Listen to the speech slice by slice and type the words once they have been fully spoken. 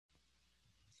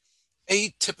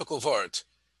Atypical Wort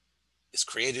is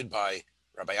created by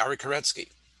Rabbi Ari Koretsky,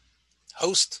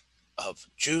 host of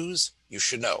Jews You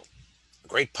Should Know, a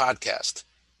great podcast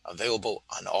available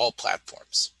on all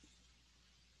platforms.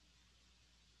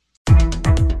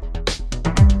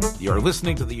 You're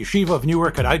listening to the Yeshiva of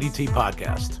Newark at IDT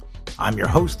podcast. I'm your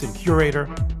host and curator,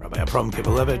 Rabbi Abram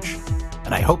Kibalevich,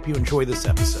 and I hope you enjoy this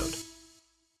episode.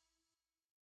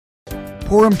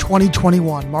 Purim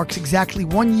 2021 marks exactly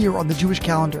 1 year on the Jewish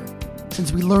calendar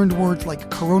since we learned words like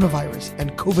coronavirus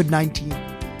and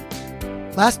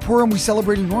COVID-19. Last Purim we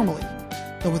celebrated normally,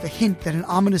 though with a hint that an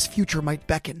ominous future might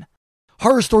beckon.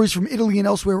 Horror stories from Italy and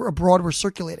elsewhere abroad were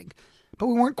circulating, but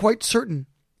we weren't quite certain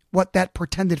what that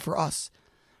portended for us,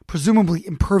 presumably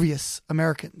impervious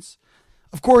Americans.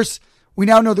 Of course, we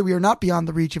now know that we are not beyond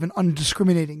the reach of an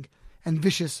undiscriminating and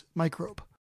vicious microbe.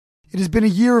 It has been a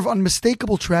year of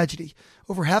unmistakable tragedy,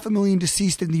 over 500,000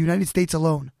 deceased in the United States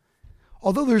alone.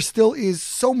 Although there still is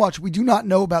so much we do not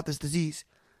know about this disease,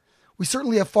 we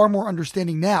certainly have far more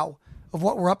understanding now of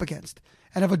what we're up against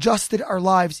and have adjusted our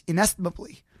lives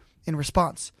inestimably in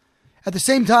response. At the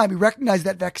same time, we recognize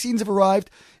that vaccines have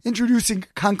arrived, introducing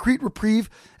concrete reprieve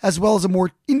as well as a more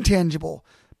intangible,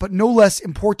 but no less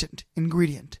important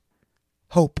ingredient: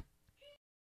 hope.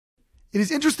 It is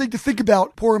interesting to think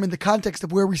about Purim in the context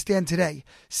of where we stand today,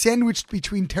 sandwiched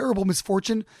between terrible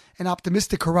misfortune and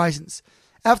optimistic horizons.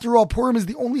 After all, Purim is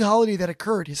the only holiday that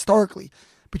occurred, historically,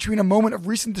 between a moment of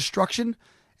recent destruction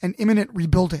and imminent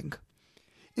rebuilding.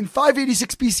 In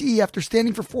 586 BCE, after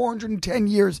standing for 410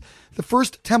 years, the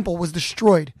first temple was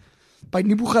destroyed by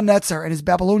Nebuchadnezzar and his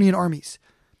Babylonian armies.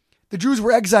 The Jews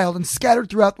were exiled and scattered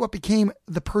throughout what became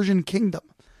the Persian kingdom.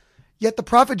 Yet the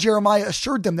prophet Jeremiah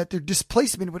assured them that their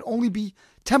displacement would only be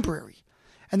temporary,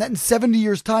 and that in 70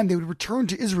 years' time they would return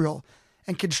to Israel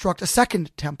and construct a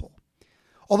second temple.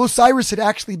 Although Cyrus had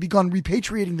actually begun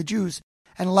repatriating the Jews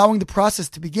and allowing the process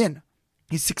to begin,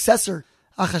 his successor,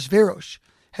 Ahasuerus,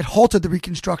 had halted the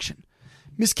reconstruction,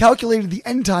 miscalculated the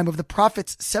end time of the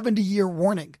prophet's 70-year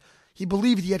warning. He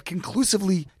believed he had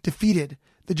conclusively defeated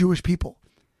the Jewish people.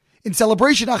 In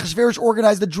celebration, Ahasuerus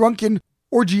organized a drunken,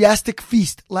 orgiastic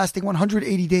feast lasting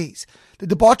 180 days. The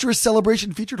debaucherous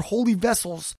celebration featured holy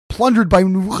vessels plundered by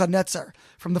Nebuchadnezzar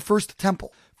from the first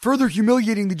temple, further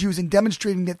humiliating the Jews and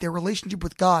demonstrating that their relationship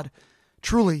with God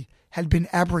truly had been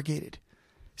abrogated.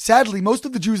 Sadly, most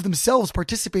of the Jews themselves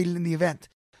participated in the event,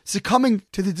 succumbing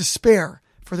to the despair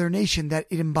for their nation that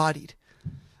it embodied.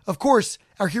 Of course,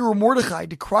 our hero Mordechai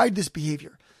decried this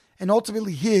behavior, and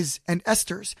ultimately his and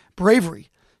Esther's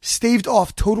bravery staved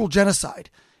off total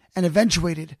genocide and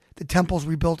eventuated the temple's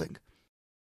rebuilding.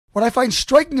 What I find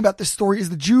striking about this story is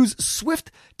the Jews'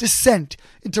 swift descent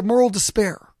into moral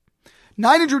despair.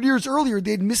 900 years earlier,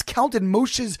 they had miscounted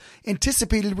Moshe's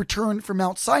anticipated return from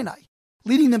Mount Sinai,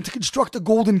 leading them to construct a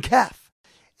golden calf.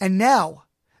 And now,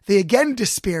 they again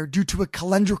despair due to a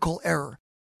calendrical error,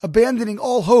 abandoning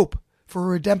all hope for a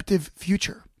redemptive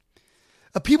future.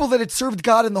 A people that had served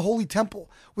God in the Holy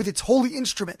Temple with its holy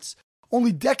instruments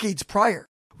only decades prior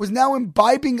was now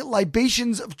imbibing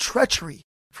libations of treachery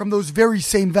from those very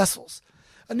same vessels.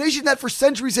 A nation that for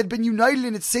centuries had been united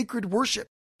in its sacred worship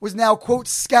was now, quote,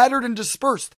 scattered and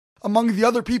dispersed among the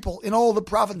other people in all the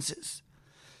provinces.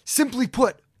 Simply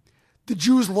put, the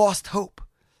Jews lost hope,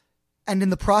 and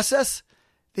in the process,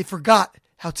 they forgot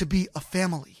how to be a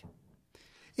family.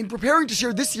 In preparing to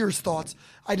share this year's thoughts,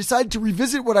 I decided to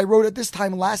revisit what I wrote at this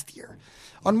time last year.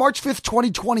 On March 5th,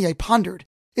 2020, I pondered,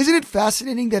 isn't it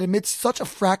fascinating that amidst such a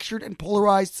fractured and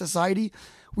polarized society,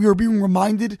 we are being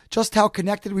reminded just how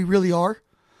connected we really are?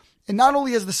 And not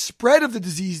only has the spread of the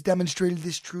disease demonstrated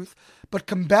this truth, but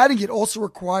combating it also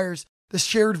requires the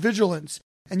shared vigilance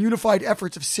and unified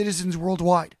efforts of citizens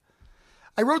worldwide.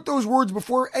 I wrote those words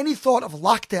before any thought of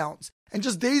lockdowns, and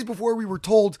just days before we were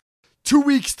told 2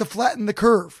 weeks to flatten the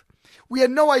curve. We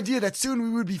had no idea that soon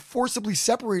we would be forcibly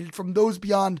separated from those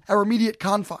beyond our immediate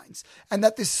confines, and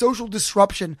that this social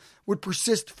disruption would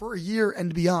persist for a year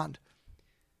and beyond.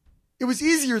 It was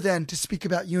easier then to speak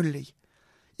about unity.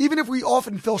 Even if we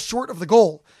often fell short of the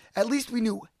goal, at least we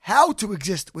knew how to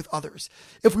exist with others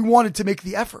if we wanted to make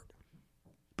the effort.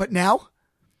 But now,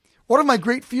 one of my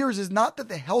great fears is not that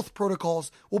the health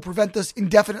protocols will prevent us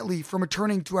indefinitely from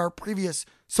returning to our previous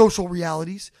social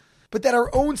realities, but that our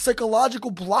own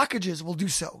psychological blockages will do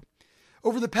so.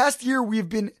 Over the past year, we have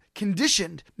been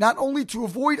conditioned not only to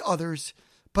avoid others,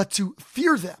 but to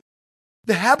fear them.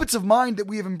 The habits of mind that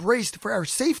we have embraced for our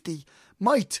safety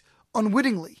might,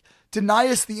 unwittingly, deny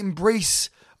us the embrace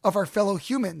of our fellow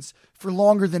humans for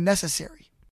longer than necessary.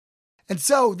 And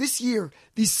so, this year,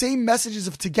 these same messages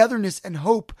of togetherness and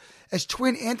hope as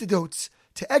twin antidotes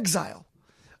to exile,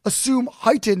 assume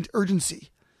heightened urgency.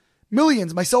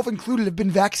 Millions, myself included, have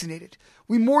been vaccinated.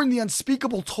 We mourn the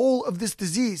unspeakable toll of this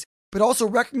disease, but also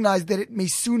recognize that it may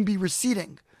soon be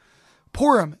receding.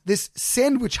 Purim, this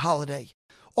sandwich holiday,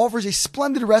 offers a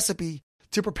splendid recipe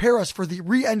to prepare us for the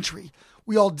re-entry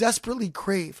we all desperately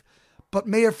crave, but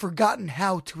may have forgotten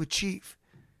how to achieve.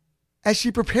 As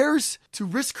she prepares to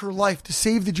risk her life to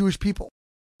save the Jewish people,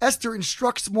 Esther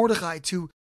instructs Mordechai to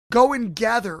go and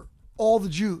gather all the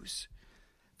Jews.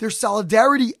 Their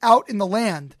solidarity out in the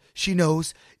land, she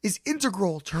knows, is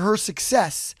integral to her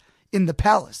success in the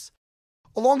palace.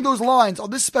 Along those lines, on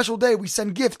this special day, we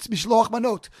send gifts, mishloach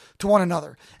manot, to one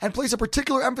another, and place a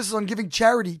particular emphasis on giving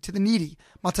charity to the needy,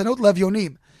 matanot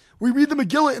levyonim. We read the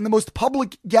Megillah in the most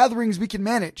public gatherings we can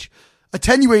manage,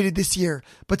 attenuated this year,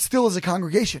 but still as a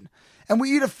congregation. And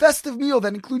we eat a festive meal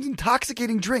that includes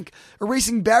intoxicating drink,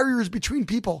 erasing barriers between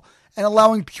people, and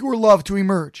allowing pure love to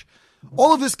emerge.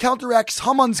 All of this counteracts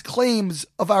Haman's claims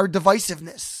of our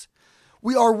divisiveness.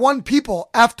 We are one people,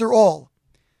 after all.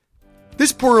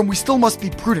 This Purim, we still must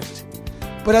be prudent.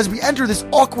 But as we enter this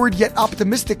awkward yet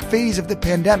optimistic phase of the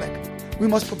pandemic, we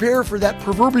must prepare for that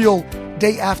proverbial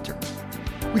day after.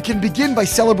 We can begin by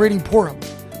celebrating Purim,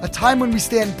 a time when we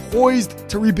stand poised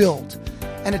to rebuild,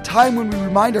 and a time when we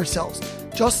remind ourselves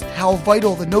just how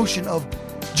vital the notion of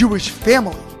Jewish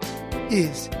family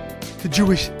is to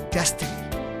Jewish destiny.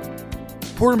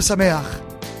 Purim Sameach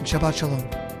and Shabbat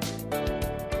Shalom.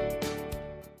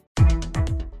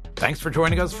 Thanks for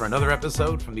joining us for another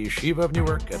episode from the Yeshiva of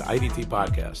Newark at IDT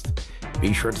Podcast.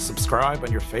 Be sure to subscribe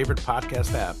on your favorite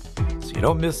podcast app so you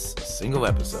don't miss a single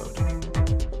episode.